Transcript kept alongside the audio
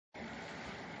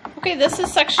Okay, this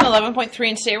is section 11.3,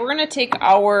 and today we're going to take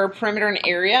our perimeter and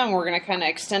area and we're going to kind of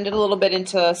extend it a little bit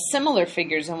into similar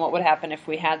figures and what would happen if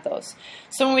we had those.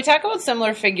 So when we talk about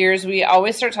similar figures, we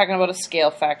always start talking about a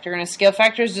scale factor, and a scale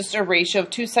factor is just a ratio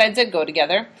of two sides that go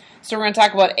together. So we're going to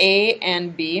talk about A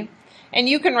and B, and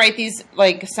you can write these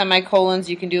like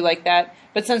semicolons, you can do like that,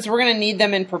 but since we're going to need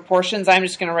them in proportions, I'm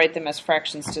just going to write them as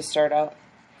fractions to start out.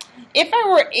 If I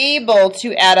were able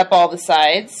to add up all the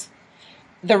sides,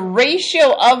 the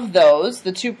ratio of those,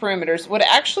 the two perimeters, would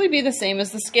actually be the same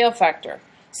as the scale factor.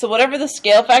 So whatever the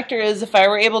scale factor is, if I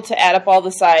were able to add up all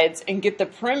the sides and get the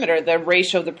perimeter, the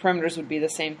ratio of the perimeters would be the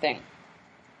same thing.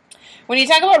 When you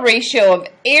talk about ratio of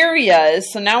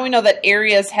areas, so now we know that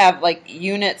areas have like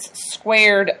units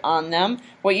squared on them.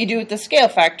 What you do with the scale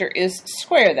factor is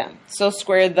square them. So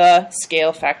square the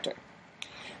scale factor.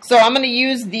 So I'm going to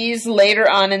use these later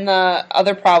on in the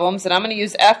other problems, and I'm going to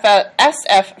use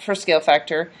SF for scale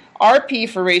factor, RP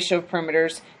for ratio of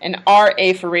perimeters, and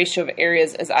RA for ratio of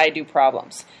areas as I do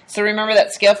problems. So remember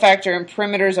that scale factor and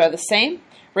perimeters are the same.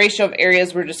 Ratio of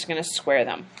areas, we're just going to square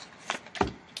them.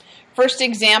 First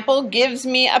example gives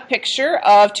me a picture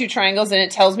of two triangles, and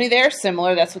it tells me they're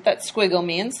similar. That's what that squiggle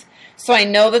means. So I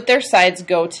know that their sides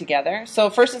go together.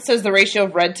 So first it says the ratio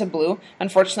of red to blue.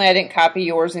 Unfortunately, I didn't copy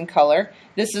yours in color.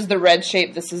 This is the red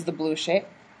shape, this is the blue shape.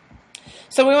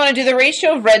 So we want to do the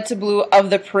ratio of red to blue of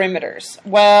the perimeters.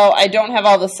 Well, I don't have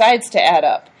all the sides to add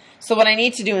up. So what I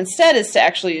need to do instead is to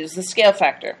actually use the scale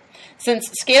factor.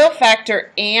 Since scale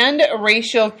factor and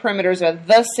ratio of perimeters are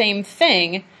the same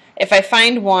thing, if I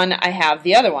find one, I have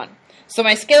the other one. So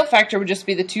my scale factor would just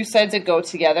be the two sides that go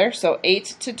together, so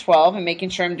 8 to 12, and making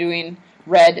sure I'm doing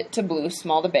red to blue,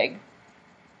 small to big.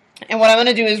 And what I'm going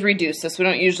to do is reduce this. We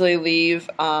don't usually leave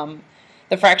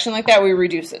the fraction like that, we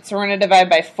reduce it. So we're going to divide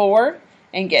by 4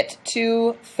 and get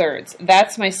 2/3.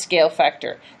 That's my scale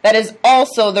factor. That is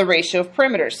also the ratio of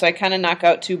perimeters, so I kind of knock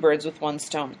out two birds with one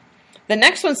stone. The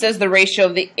next one says the ratio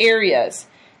of the areas.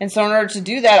 And so in order to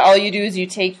do that, all you do is you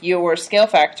take your scale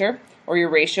factor, or your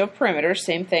ratio of perimeters,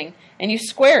 same thing, and you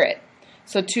square it.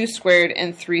 So 2 squared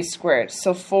and 3 squared.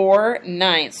 So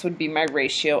 4/9 would be my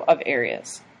ratio of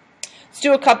areas. Let's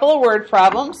do a couple of word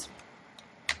problems.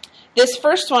 This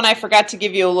first one, I forgot to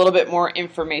give you a little bit more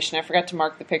information. I forgot to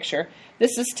mark the picture.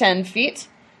 This is 10 feet,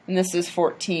 and this is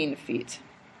 14 feet.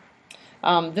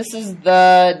 This is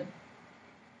the,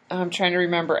 I'm trying to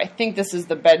remember, I think this is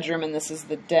the bedroom, and this is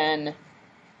the den.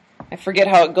 I forget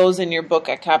how it goes in your book.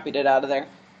 I copied it out of there.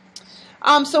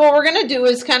 So what we're going to do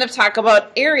is kind of talk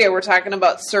about area. We're talking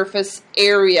about surface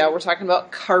area. We're talking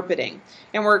about carpeting.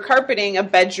 And we're carpeting a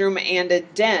bedroom and a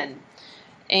den.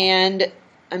 And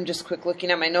I'm just quick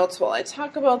looking at my notes while I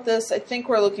talk about this. I think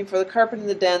we're looking for the carpet in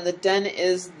the den. The den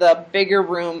is the bigger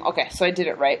room. Okay, so I did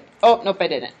it right. Oh, nope, I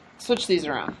didn't. Switch these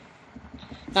around.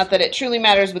 Not that it truly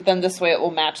matters, but then this way it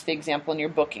will match the example in your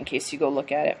book in case you go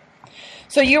look at it.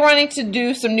 So you're wanting to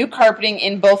do some new carpeting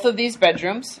in both of these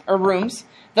bedrooms, or rooms.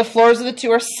 The floors of the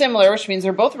two are similar, which means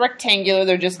they're both rectangular,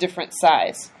 they're just different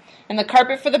size. And the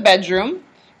carpet for the bedroom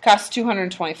costs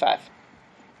 $225.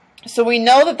 So we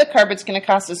know that the carpet's going to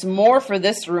cost us more for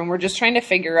this room. We're just trying to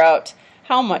figure out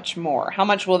how much more. How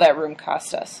much will that room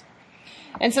cost us?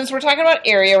 And since we're talking about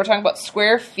area, we're talking about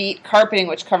square feet carpeting,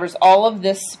 which covers all of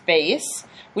this space.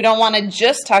 We don't want to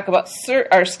just talk about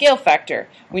our scale factor.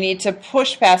 We need to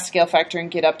push past scale factor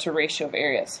and get up to ratio of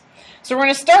areas. So we're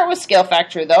going to start with scale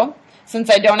factor, though, since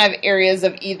I don't have areas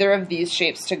of either of these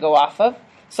shapes to go off of.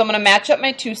 So I'm going to match up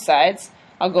my two sides.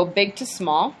 I'll go big to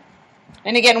small.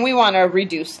 And again, we want to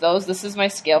reduce those. This is my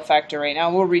scale factor right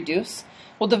now. We'll reduce.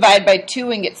 We'll divide by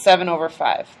 2 and get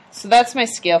 7/5. So that's my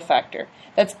scale factor.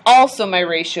 That's also my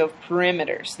ratio of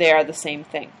perimeters. They are the same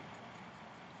thing.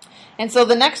 And so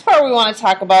the next part we want to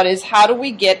talk about is how do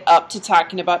we get up to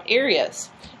talking about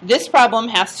areas. This problem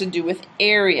has to do with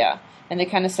area. And they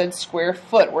kind of said square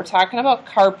foot. We're talking about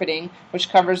carpeting, which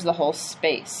covers the whole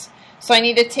space. So I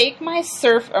need to take my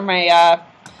scale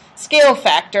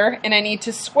factor, and I need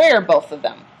to square both of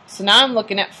them. So now I'm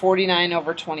looking at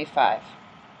 49/25.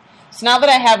 So now that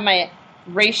I have my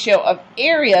ratio of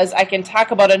areas, I can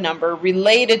talk about a number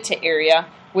related to area,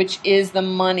 which is the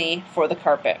money for the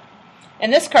carpet.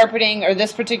 And this carpeting, or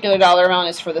this particular dollar amount,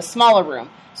 is for the smaller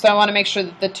room. So I want to make sure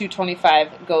that the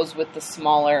 225 goes with the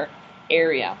smaller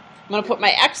area. I'm going to put my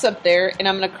X up there, and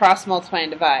I'm going to cross multiply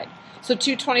and divide. So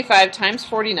 225 times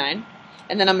 49,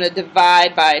 and then I'm going to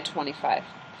divide by 25.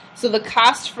 So the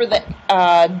cost for the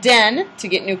den to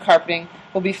get new carpeting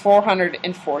will be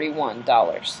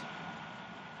 $441.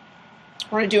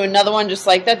 We're going to do another one just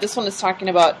like that. This one is talking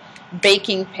about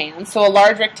baking pans. So a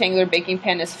large rectangular baking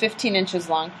pan is 15 inches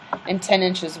long and 10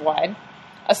 inches wide.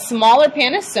 A smaller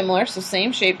pan is similar, so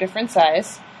same shape, different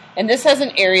size, and this has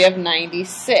an area of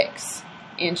 96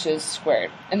 inches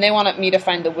squared, and they want me to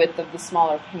find the width of the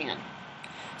smaller pan.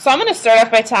 So I'm going to start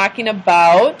off by talking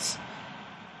about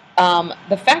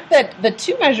the fact that the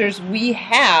two measures we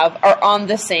have are on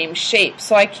the same shape,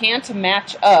 so I can't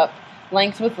match up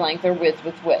length with length or width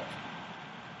with width.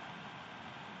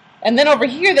 And then over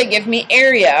here they give me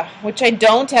area, which I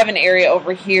don't have an area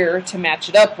over here to match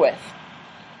it up with.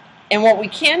 And what we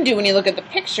can do when you look at the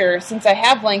picture, since I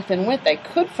have length and width, I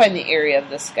could find the area of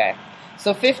this guy.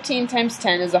 So 15 times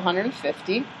 10 is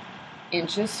 150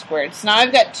 inches squared. So now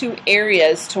I've got two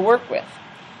areas to work with.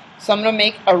 So I'm going to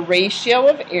make a ratio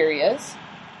of areas.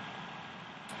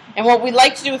 And what we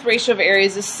like to do with ratio of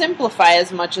areas is simplify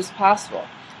as much as possible.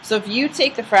 So if you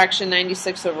take the fraction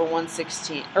 96 over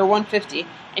 116 or 150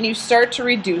 and you start to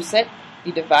reduce it,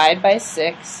 you divide by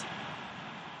 6,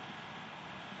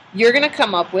 you're going to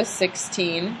come up with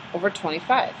 16 over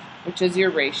 25, which is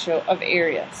your ratio of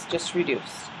areas, just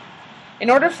reduced. In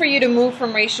order for you to move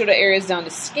from ratio to areas down to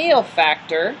scale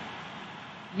factor,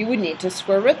 you would need to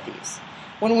square root these.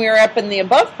 When we were up in the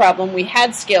above problem, we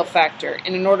had scale factor,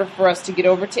 and in order for us to get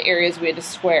over to areas, we had to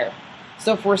square.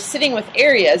 So if we're sitting with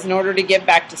areas, in order to get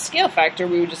back to scale factor,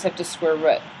 we would just have to square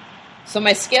root. So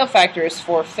my scale factor is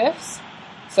 4/5.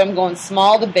 So I'm going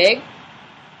small to big.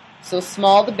 So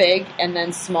small to big, and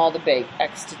then small to big,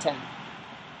 x to 10.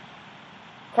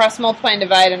 Cross multiply and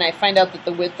divide, and I find out that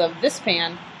the width of this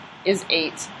pan is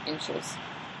 8 inches.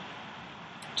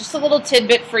 Just a little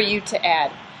tidbit for you to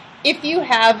add. If you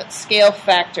have scale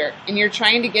factor and you're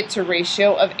trying to get to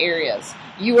ratio of areas,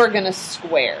 you are going to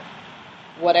square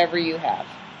whatever you have.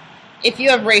 If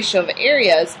you have ratio of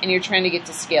areas and you're trying to get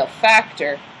to scale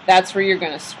factor, that's where you're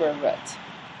going to square root.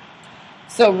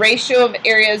 So ratio of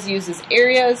areas uses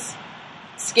areas,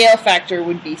 scale factor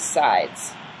would be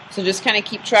sides. So just kind of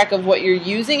keep track of what you're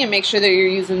using and make sure that you're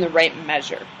using the right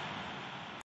measure.